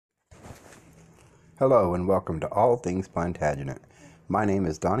Hello and welcome to All Things Plantagenet. My name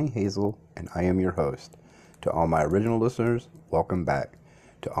is Donnie Hazel and I am your host. To all my original listeners, welcome back.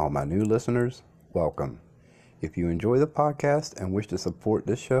 To all my new listeners, welcome. If you enjoy the podcast and wish to support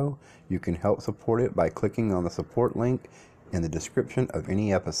this show, you can help support it by clicking on the support link in the description of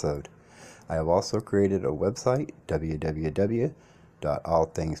any episode. I have also created a website,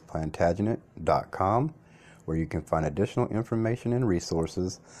 www.allthingsplantagenet.com, where you can find additional information and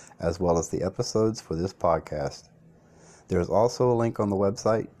resources, as well as the episodes for this podcast. There is also a link on the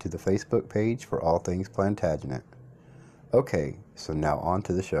website to the Facebook page for All Things Plantagenet. Okay, so now on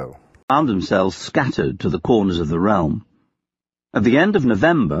to the show. Found themselves scattered to the corners of the realm. At the end of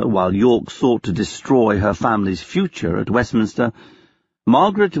November, while York sought to destroy her family's future at Westminster,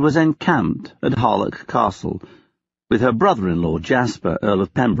 Margaret was encamped at Harlech Castle with her brother-in-law Jasper, Earl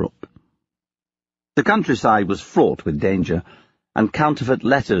of Pembroke. The countryside was fraught with danger, and counterfeit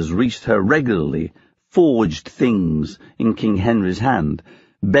letters reached her regularly, forged things in King Henry's hand,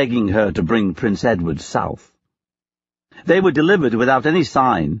 begging her to bring Prince Edward south. They were delivered without any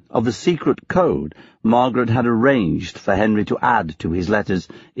sign of the secret code Margaret had arranged for Henry to add to his letters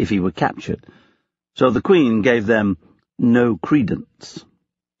if he were captured, so the Queen gave them no credence.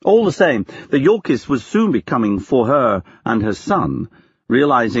 All the same, the Yorkists would soon be coming for her and her son,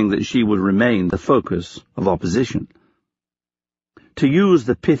 realizing that she would remain the focus of opposition. To use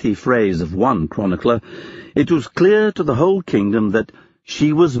the pithy phrase of one chronicler, it was clear to the whole kingdom that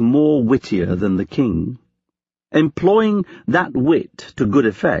she was more wittier than the king. Employing that wit to good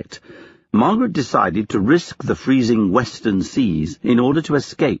effect, Margaret decided to risk the freezing western seas in order to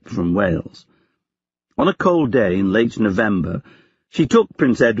escape from Wales. On a cold day in late November, she took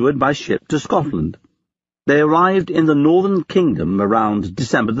Prince Edward by ship to Scotland. They arrived in the northern kingdom around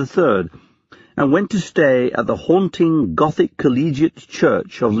December the 3rd, and went to stay at the haunting Gothic Collegiate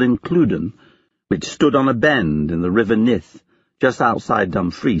Church of Lincluden, which stood on a bend in the River Nith, just outside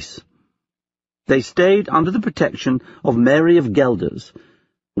Dumfries. They stayed under the protection of Mary of Gelders,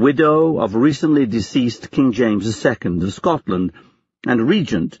 widow of recently deceased King James II of Scotland, and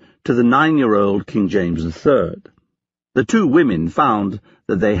regent to the 9-year-old King James III. The two women found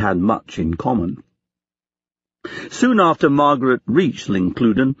that they had much in common. Soon after Margaret reached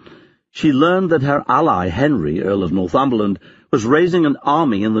Lincluden, she learned that her ally Henry, Earl of Northumberland, was raising an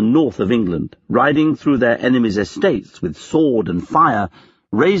army in the north of England, riding through their enemies' estates with sword and fire,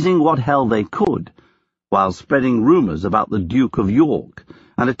 raising what hell they could, while spreading rumours about the Duke of York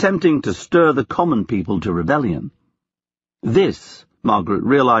and attempting to stir the common people to rebellion. This, Margaret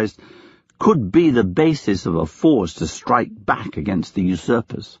realised, could be the basis of a force to strike back against the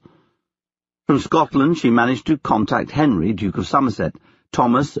usurpers. From Scotland she managed to contact Henry, Duke of Somerset,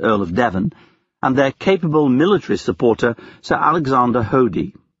 Thomas, Earl of Devon, and their capable military supporter, Sir Alexander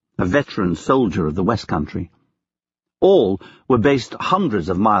Hodey, a veteran soldier of the West Country. All were based hundreds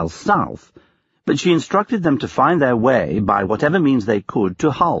of miles south, but she instructed them to find their way by whatever means they could to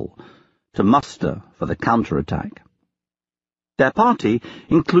Hull, to muster for the counterattack. Their party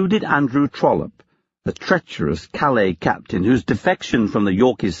included Andrew Trollope, the treacherous Calais captain whose defection from the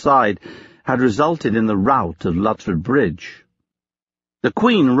Yorkist side had resulted in the rout of Lutford Bridge. The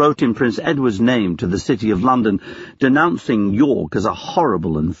Queen wrote in Prince Edward's name to the City of London, denouncing York as a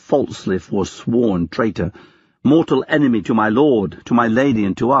horrible and falsely forsworn traitor, mortal enemy to my lord, to my lady,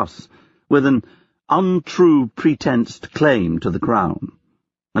 and to us, with an untrue pretensed claim to the crown,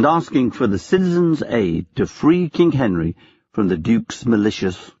 and asking for the citizens' aid to free King Henry from the Duke's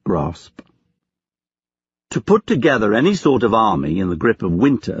malicious grasp. To put together any sort of army in the grip of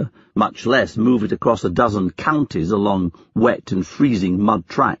winter, much less move it across a dozen counties along wet and freezing mud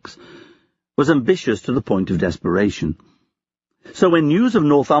tracks, was ambitious to the point of desperation. So when news of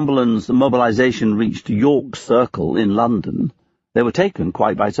Northumberland's mobilization reached York Circle in London, they were taken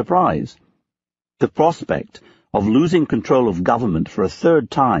quite by surprise. The prospect of losing control of government for a third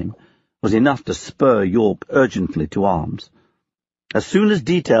time was enough to spur York urgently to arms. As soon as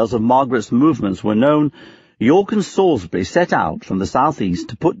details of Margaret's movements were known, York and Salisbury set out from the southeast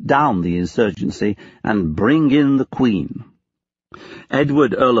to put down the insurgency and bring in the Queen.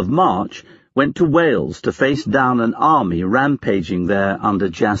 Edward, Earl of March, went to Wales to face down an army rampaging there under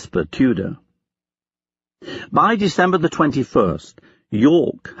Jasper Tudor. By December the 21st,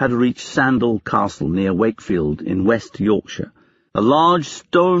 York had reached Sandal Castle near Wakefield in West Yorkshire, a large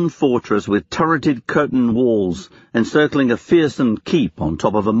stone fortress with turreted curtain walls encircling a fearsome keep on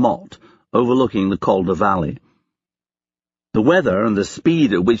top of a motte overlooking the Calder Valley. The weather and the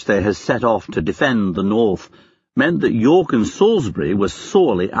speed at which they had set off to defend the north meant that York and Salisbury were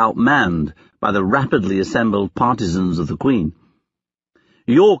sorely outmanned by the rapidly assembled partisans of the Queen.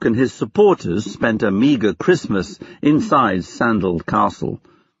 York and his supporters spent a meagre Christmas inside Sandal Castle.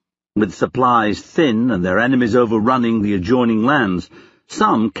 With supplies thin and their enemies overrunning the adjoining lands,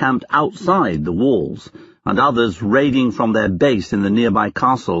 some camped outside the walls, and others raiding from their base in the nearby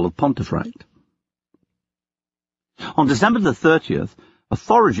castle of Pontefract. On December the 30th, a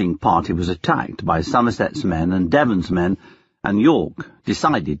foraging party was attacked by Somerset's men and Devon's men, and York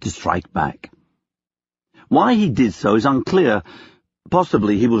decided to strike back. Why he did so is unclear.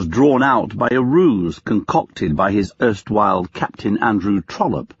 Possibly he was drawn out by a ruse concocted by his erstwhile Captain Andrew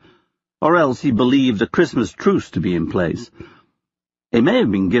Trollope, or else he believed a Christmas truce to be in place. It may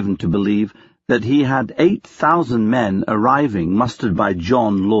have been given to believe that he had 8,000 men arriving mustered by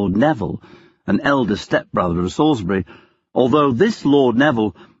John Lord Neville, an elder stepbrother of Salisbury, although this Lord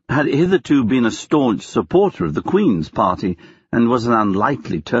Neville had hitherto been a staunch supporter of the Queen's party and was an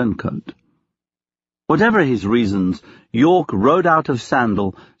unlikely turncoat. Whatever his reasons, York rode out of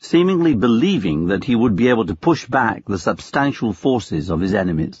Sandal, seemingly believing that he would be able to push back the substantial forces of his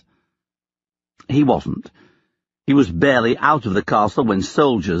enemies. He wasn't. He was barely out of the castle when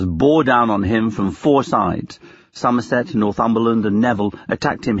soldiers bore down on him from four sides. Somerset, Northumberland, and Neville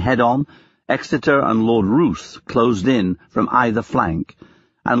attacked him head-on. Exeter and Lord Roos closed in from either flank,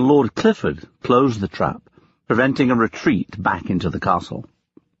 and Lord Clifford closed the trap, preventing a retreat back into the castle.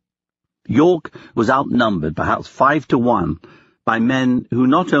 York was outnumbered perhaps 5-1 by men who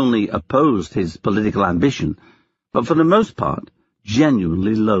not only opposed his political ambition, but for the most part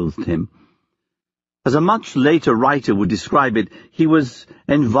genuinely loathed him. As a much later writer would describe it, he was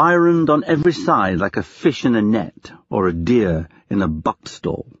environed on every side like a fish in a net or a deer in a buck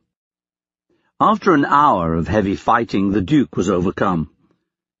stall. After an hour of heavy fighting, the Duke was overcome.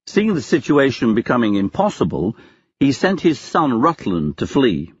 Seeing the situation becoming impossible, he sent his son Rutland to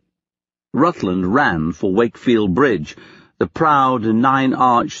flee. Rutland ran for Wakefield Bridge, the proud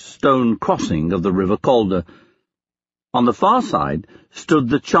nine-arched stone crossing of the River Calder. On the far side stood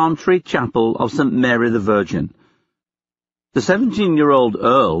the Chantry Chapel of St. Mary the Virgin. The 17-year-old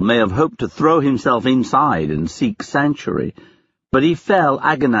Earl may have hoped to throw himself inside and seek sanctuary, but he fell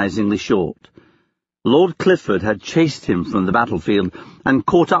agonizingly short. Lord Clifford had chased him from the battlefield and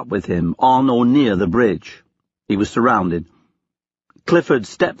caught up with him on or near the bridge. He was surrounded. Clifford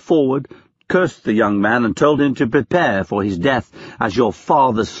stepped forward, cursed the young man, and told him to prepare for his death, as your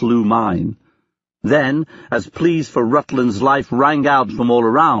father slew mine. Then, as pleas for Rutland's life rang out from all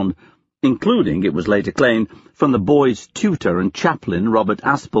around, including, it was later claimed, from the boy's tutor and chaplain, Robert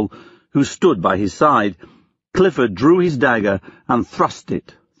Aspel, who stood by his side, Clifford drew his dagger and thrust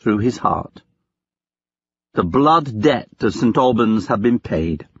it through his heart. The blood debt of St. Albans had been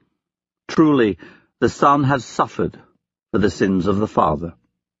paid. Truly, the son had suffered for the sins of the father.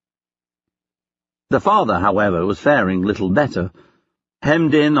 The father, however, was faring little better.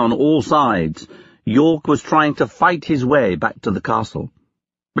 Hemmed in on all sides, York was trying to fight his way back to the castle.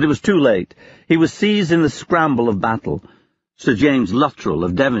 But it was too late. He was seized in the scramble of battle. Sir James Luttrell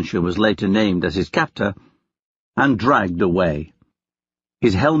of Devonshire was later named as his captor, and dragged away.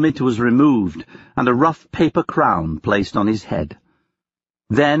 His helmet was removed, and a rough paper crown placed on his head.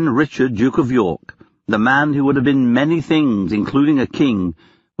 Then Richard, Duke of York, the man who would have been many things, including a king,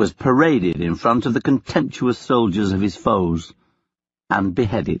 was paraded in front of the contemptuous soldiers of his foes, and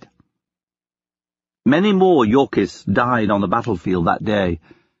beheaded. Many more Yorkists died on the battlefield that day.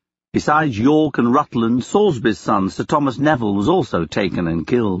 Besides York and Rutland, Salisbury's son, Sir Thomas Neville, was also taken and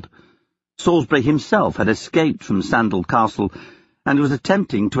killed. Salisbury himself had escaped from Sandal Castle, and was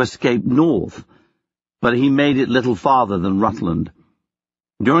attempting to escape north, but he made it little farther than Rutland.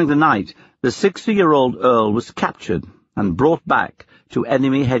 During the night, the 60-year-old Earl was captured and brought back to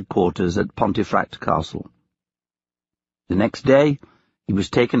enemy headquarters at Pontefract Castle. The next day, he was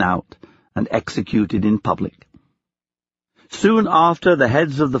taken out and executed in public. Soon after, the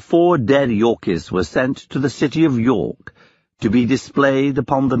heads of the 4 dead Yorkists were sent to the city of York to be displayed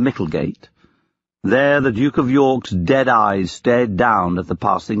upon the Micklegate. There the Duke of York's dead eyes stared down at the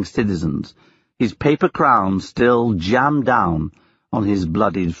passing citizens, his paper crown still jammed down on his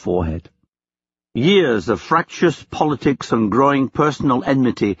bloodied forehead. Years of fractious politics and growing personal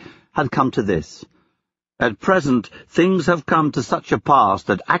enmity had come to this. At present, things have come to such a pass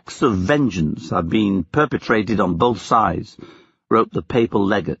that acts of vengeance have been perpetrated on both sides, wrote the papal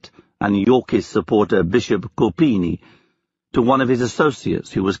legate and Yorkist supporter Bishop Coppini to one of his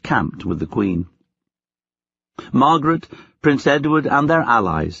associates who was camped with the Queen. Margaret, Prince Edward, and their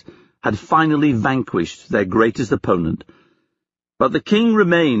allies had finally vanquished their greatest opponent, but the king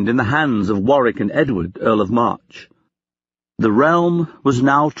remained in the hands of Warwick and Edward, Earl of March. The realm was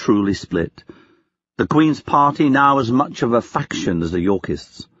now truly split. the Queen's party now as much of a faction as the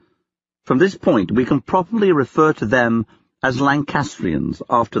Yorkists. From this point, we can properly refer to them as Lancastrians,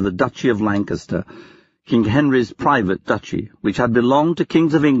 after the Duchy of Lancaster, King Henry's private duchy, which had belonged to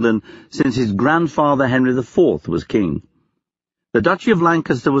kings of England since his grandfather Henry IV was king. The Duchy of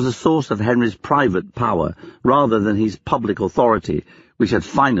Lancaster was a source of Henry's private power, rather than his public authority, which had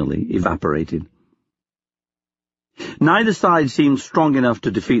finally evaporated. Neither side seemed strong enough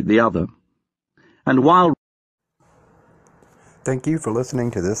to defeat the other, and while... Thank you for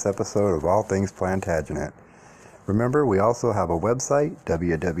listening to this episode of All Things Plantagenet. Remember, we also have a website,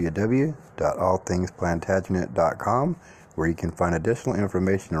 www.allthingsplantagenet.com, where you can find additional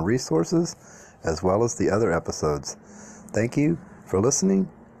information and resources, as well as the other episodes. Thank you for listening,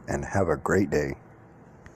 and have a great day.